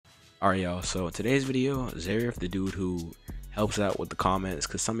Alright, y'all, so today's video, Zarif, the dude who helps out with the comments,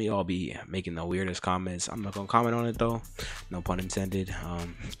 because some of y'all be making the weirdest comments. I'm not gonna comment on it though, no pun intended.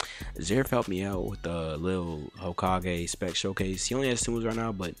 Zarif helped me out with the little Hokage spec showcase. He only has 2 moves right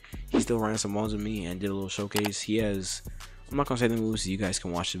now, but he still ran some ones with me and did a little showcase. He has, I'm not gonna say the moves, so you guys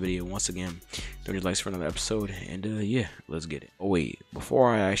can watch the video once again. 30 likes for another episode, and yeah, let's get it. Oh wait,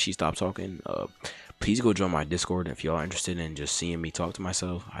 before I actually stop talking, please go join my Discord if y'all are interested in just seeing me talk to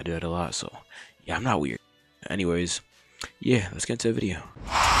myself. I do it a lot, so yeah, I'm not weird. Anyways, yeah, let's get into the video.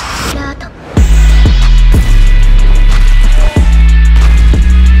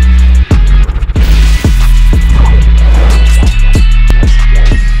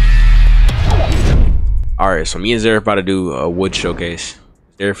 Alright, so me and Zarif about to do a wood showcase.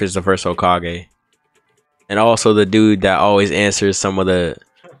 Zarif is the first Hokage, and also the dude that always answers some of the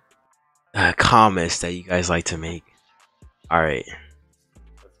comments that you guys like to make. All right,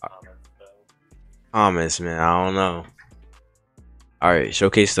 comments, man. I don't know. All right,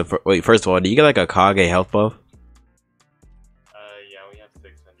 showcase the wait. First of all, do you get like a Kage health buff? Yeah, we have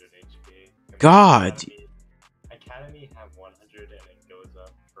 600 HP. God, Academy have 100 and it goes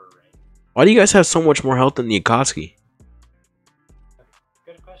up per rank. why do you guys have so much more health than the Akatsuki?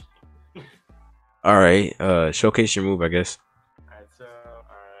 Good question. All right, showcase your move, I guess.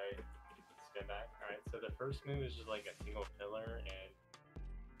 So the first move is just like a single pillar and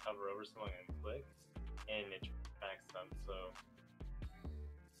cover over someone and click, and it tracks them. So.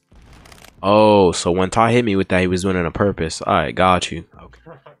 Oh, so when Ty hit me with that, he was doing it on purpose. All right, got you.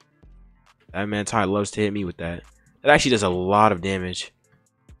 Okay. That man Ty loves to hit me with that. That actually does a lot of damage.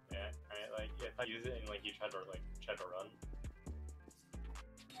 Yeah. Alright. Like if I use it and like you try to run.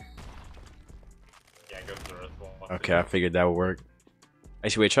 Yeah, go for the rest. Okay, I figured that would work.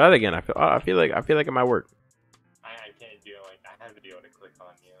 Actually, wait, try it again. I feel like it might work. I can't do it. Like I have to be able to click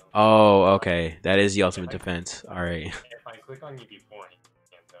on you. Oh, okay. That is the ultimate defense. All right. If I click on you beforehand,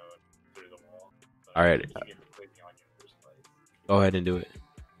 though, through the wall. All right. You can click on you in the first place. Go ahead and do it.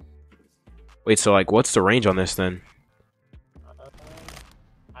 Wait, so like, what's the range on this then?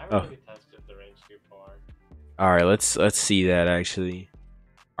 I haven't really tested the range too far. All right, let's see that actually.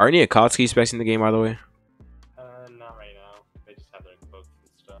 Are any Akatsuki specs in the game, by the way? Not right now. They just have their cloaks and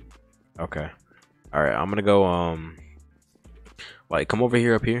stuff. Okay. All right, I'm gonna go like come over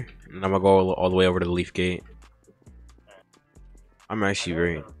here up here, and I'm gonna go all the way over to the Leaf Gate. Right. I'm actually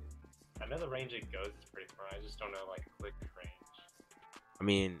very. I know the range it goes is pretty far. I just don't know like click range. I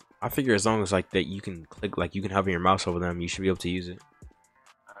mean, I figure as long as like that you can click, like you can hover your mouse over them, you should be able to use it.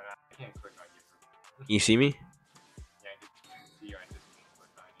 I don't know. I can't click on you. Can you see me? Yeah, I just see you. I just can't click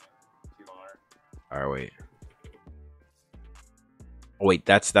on you. Too far. All right, wait. Oh wait,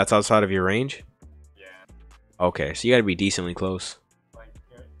 that's outside of your range. Yeah. Okay, so you gotta be decently close. Like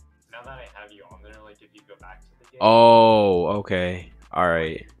now that I have you on there, like if you go back to the game. Oh, okay. All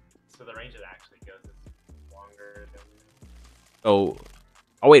right. So the range it actually goes is longer than. Oh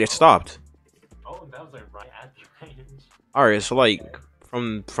wait, it stopped. Oh, that was like right at the range. All right, so like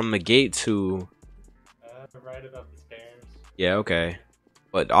from the gate to. Right above the stairs. Yeah, okay.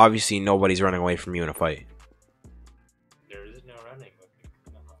 But obviously nobody's running away from you in a fight. There is no running.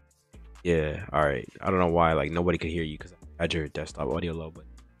 Yeah, all right. I don't know why like nobody could hear you because I had your desktop audio low, but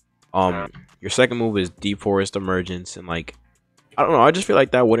your second move is Deep Forest Emergence, and like I don't know, I just feel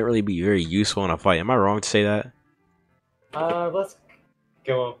like that wouldn't really be very useful in a fight. Am I wrong to say that? Let's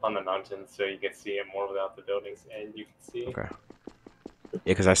go up on the mountain so you can see it more without the buildings, and you can see. Okay. Yeah,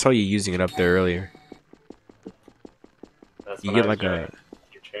 because I saw you using it up there earlier. That's you when get I was like doing a.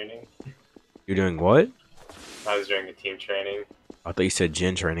 team training. You're doing what? I was doing a team training. I thought you said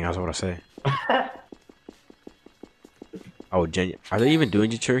gin training. I was about to say. Oh, gin. Are they even doing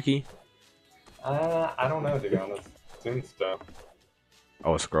Jinchuriki? I don't know to be honest. Soon stuff.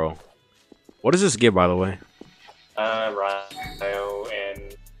 Oh, a scroll. What does this give, by the way? Ryo,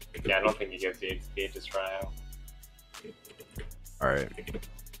 and yeah, I don't think he gives the XP, just Ryo. All right.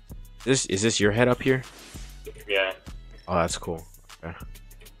 Is this your head up here? Yeah. Oh, that's cool. Okay.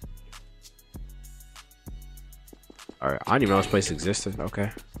 All right. I didn't even know this place existed. Okay.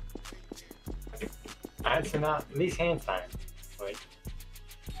 Alright, so now these hand signs, like.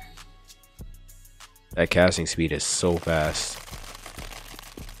 That casting speed is so fast.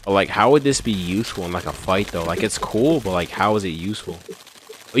 But like, how would this be useful in like a fight though? Like, it's cool, but like, how is it useful?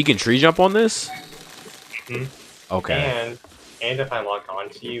 Oh, you can tree jump on this? Mm-hmm. Okay. And if I lock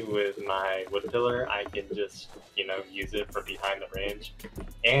onto you with my wood pillar, I can just, use it from behind the range.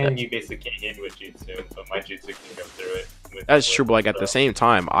 And you basically can't hit with jutsu, but my jutsu can go through it. That's true, but like at the same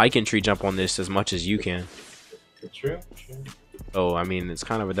time, I can tree jump on this as much as you can. True, true. Oh, I mean, it's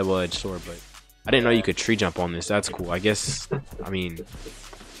kind of a double-edged sword, but I didn't know you could tree jump on this. That's cool. I guess, I mean,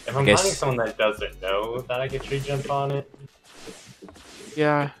 If I I'm guess, finding someone that doesn't know that I can tree jump on it,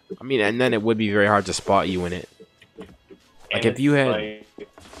 yeah. I mean, and then it would be very hard to spot you in it. Like and if it's you had, like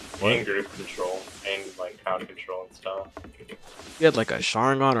what? and group control and like crowd control and stuff. If you had like a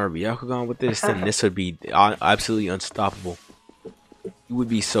Sharingan or a Byakugan with this, then this would be absolutely unstoppable. You would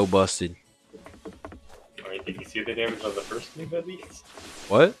be so busted. I mean, did you see the damage on the first move at least?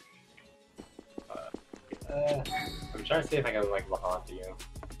 What? I'm trying to see if I can like Lahant you.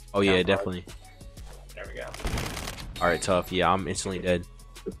 Oh yeah, Sound definitely. There we go. All right, tough. Yeah, I'm instantly dead.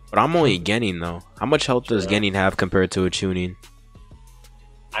 But I'm only Genin though. How much health does Sure. Genin have compared to a Chunin?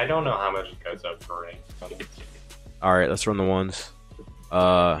 I don't know how much it goes up for rank. All right, let's run the ones.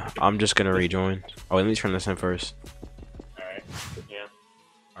 I'm just gonna rejoin. Oh, let me turn this in first. Alright, yeah.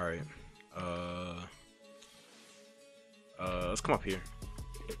 All right. Let's come up here.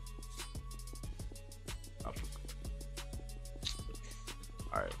 Up.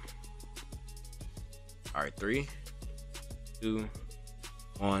 All right. All right. 3, 2,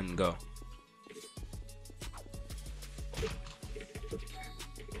 1, go.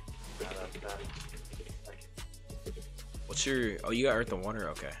 What's your? Oh, you got Earth and Water.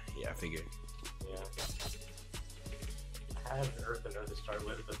 Okay. Yeah, I figured. Yeah. I had Earth and Earth to start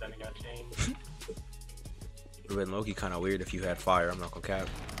with, but then it got changed. Would have been Loki kind of weird if you had fire. I'm not gonna cap.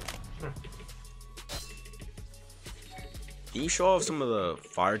 Can you show off some of the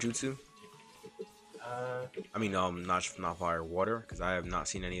fire jutsu? I mean, not fire, water, because I have not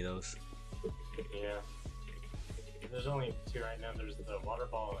seen any of those. Yeah. There's only 2 right now. There's the water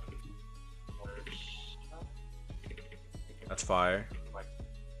ball and water shot. That's fire. Like,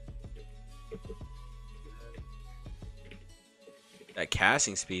 That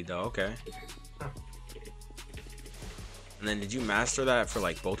casting speed though, okay. And then did you master that for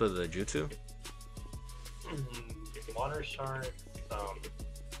like both of the jutsu? water sharks, or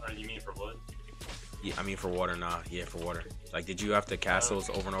you mean for wood? Yeah, I mean for water, nah. Yeah, for water. Like, did you have to cast those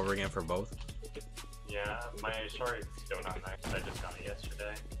over and over again for both? Yeah, my shark is still not nice. I just got it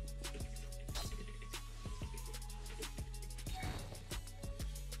yesterday.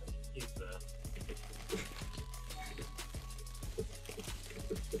 Use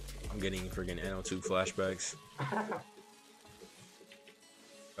I'm getting freaking NO2 flashbacks.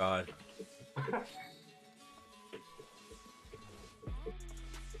 God.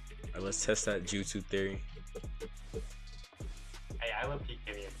 Alright, let's test that jutsu theory. Hey, I love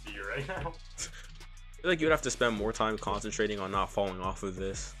PKing and you right now. I feel like you would have to spend more time concentrating on not falling off of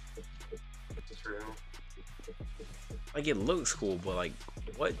this. True. Like, it looks cool, but like,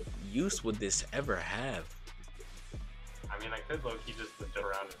 what use would this ever have? I mean, I could low-key just flip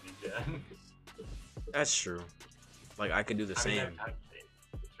around and regen. That's true. Like, I could do the same.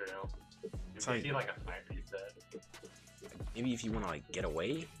 True. It's It's like- like a 5 reset. Maybe if you want to like get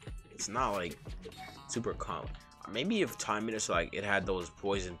away, it's not like super calm. Maybe if time minutes like it had those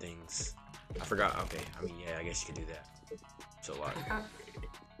poison things. I forgot. Okay, I mean yeah, I guess you could do that. So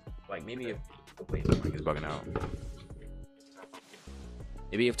like maybe if wait, my mic is bugging out.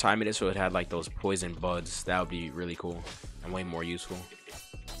 Maybe if time minutes so it had like those poison buds, that would be really cool and way more useful.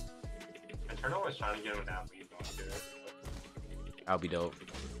 Eternal was trying to get him that lead onto it. That would be dope.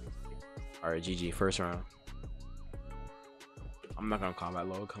 All right, GG, first round. I'm not gonna combat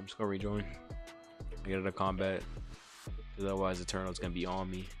log. I'm just gonna rejoin. Get into combat. Because otherwise Eternal's gonna be on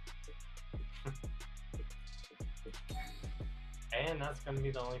me. And that's gonna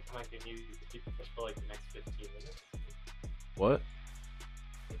be the only time I can use people for like the next 15 minutes. What?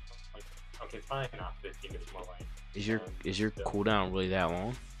 Like, okay, it's probably not 15, it's more like... Is your cooldown really that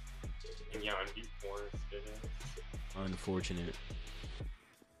long? And yeah, on Deep Forest it is. Unfortunate.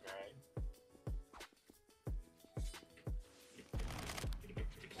 Alright.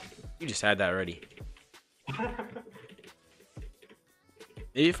 You just had that already.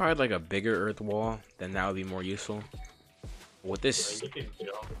 Maybe if I had like a bigger earth wall, then that would be more useful. With this, Like, you can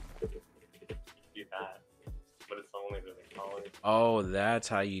jump. Do that. But it's only really solid. oh, that's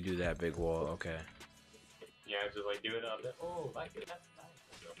how you do that big wall. Okay. Yeah, just like do it up there. Oh, like that's nice.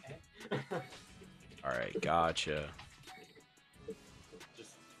 Okay. All right, gotcha.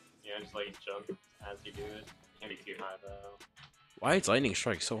 Just like jump as you do it. Can't be too high though. Why is lightning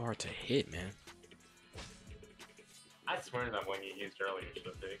strike so hard to hit, man? I swear that one you used earlier should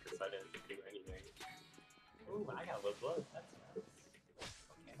have hit because I didn't do anything. Ooh, I got low blood. That's nice.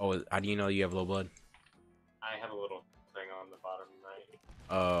 Okay. Oh, how do you know you have low blood? I have a little thing on the bottom right.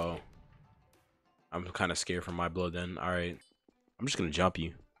 Oh, I'm kind of scared for my blood then. All right, I'm just gonna jump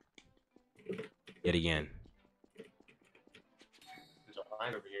you. Yet again.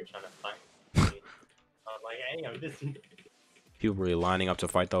 line over here trying to fight me. I'm like, hey, I'm just. People really lining up to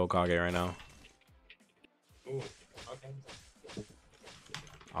fight the Hokage right now. Ooh, okay.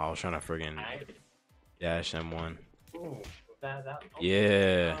 Oh, I was trying to friggin' dash M1. Ooh, that. Okay.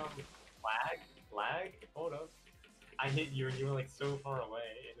 Yeah. Lag. Hold up. I hit you and you were like so far away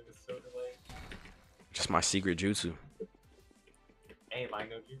and it was so delayed. Just my secret jutsu. Hey, lag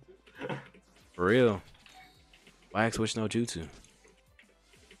no jutsu. For real. Lag switch no jutsu.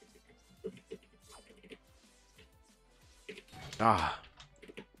 Ah.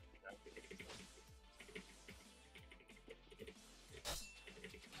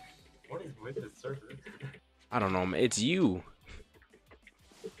 What is with this server? I don't know, man. It's you.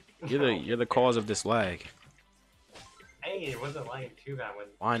 You're the cause of this lag. Hey, it wasn't lagging too bad when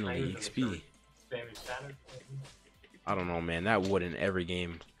Finally, XP. I don't know, man. That wood in every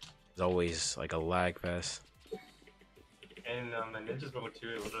game is always like a lag fest. And Ninja's World 2,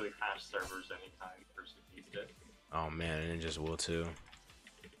 it literally crashed servers anytime the person used it. Oh man, Ninjas will too.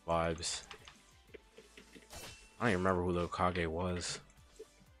 Vibes. I don't even remember who the Hokage was.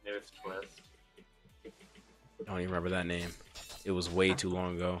 It was Twist. I don't even remember that name. It was way too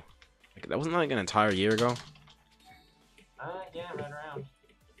long ago. Like, that wasn't like an entire year ago. Yeah, right around.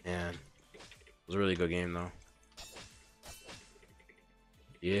 Man, it was a really good game though.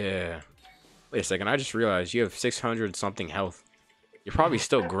 Yeah. Wait a second, I just realized you have 600 something health. You're probably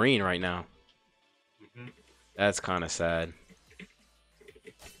still green right now. That's kind of sad.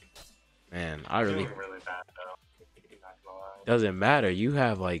 Man, I really... really bad though. Not gonna lie. Doesn't matter. You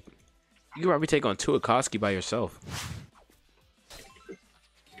have like... You can probably take on 2 Akatsuki by yourself.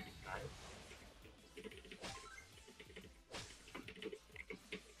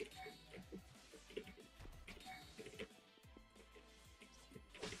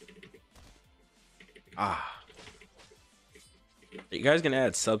 Ah. Are you guys gonna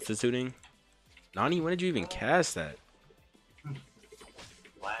add substituting? Nani, when did you even cast that?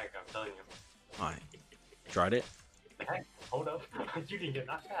 Lag, I'm telling you. Alright. Tried it? Heck, hold up. You can get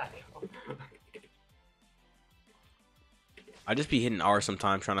knocked back. I just be hitting R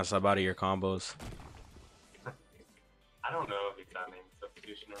sometimes trying to sub out of your combos. I don't know if he's adding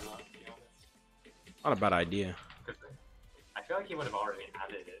substitution or not, to be honest. Not a bad idea. I feel like he would have already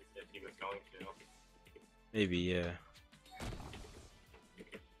added it if he was going to. Maybe, yeah.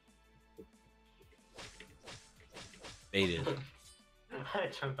 Baited. I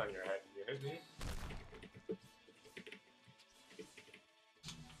jumped on your head. You hit me?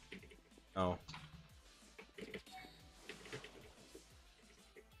 Oh.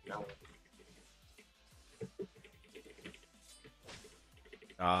 No.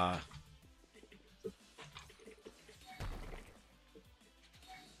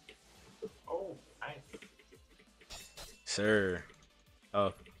 Oh, nice. Sir.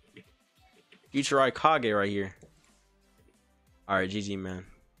 Oh. Future Slykage right here. Alright, GG, man.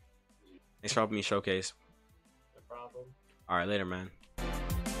 Thanks for helping me showcase. No problem. Alright, later, man.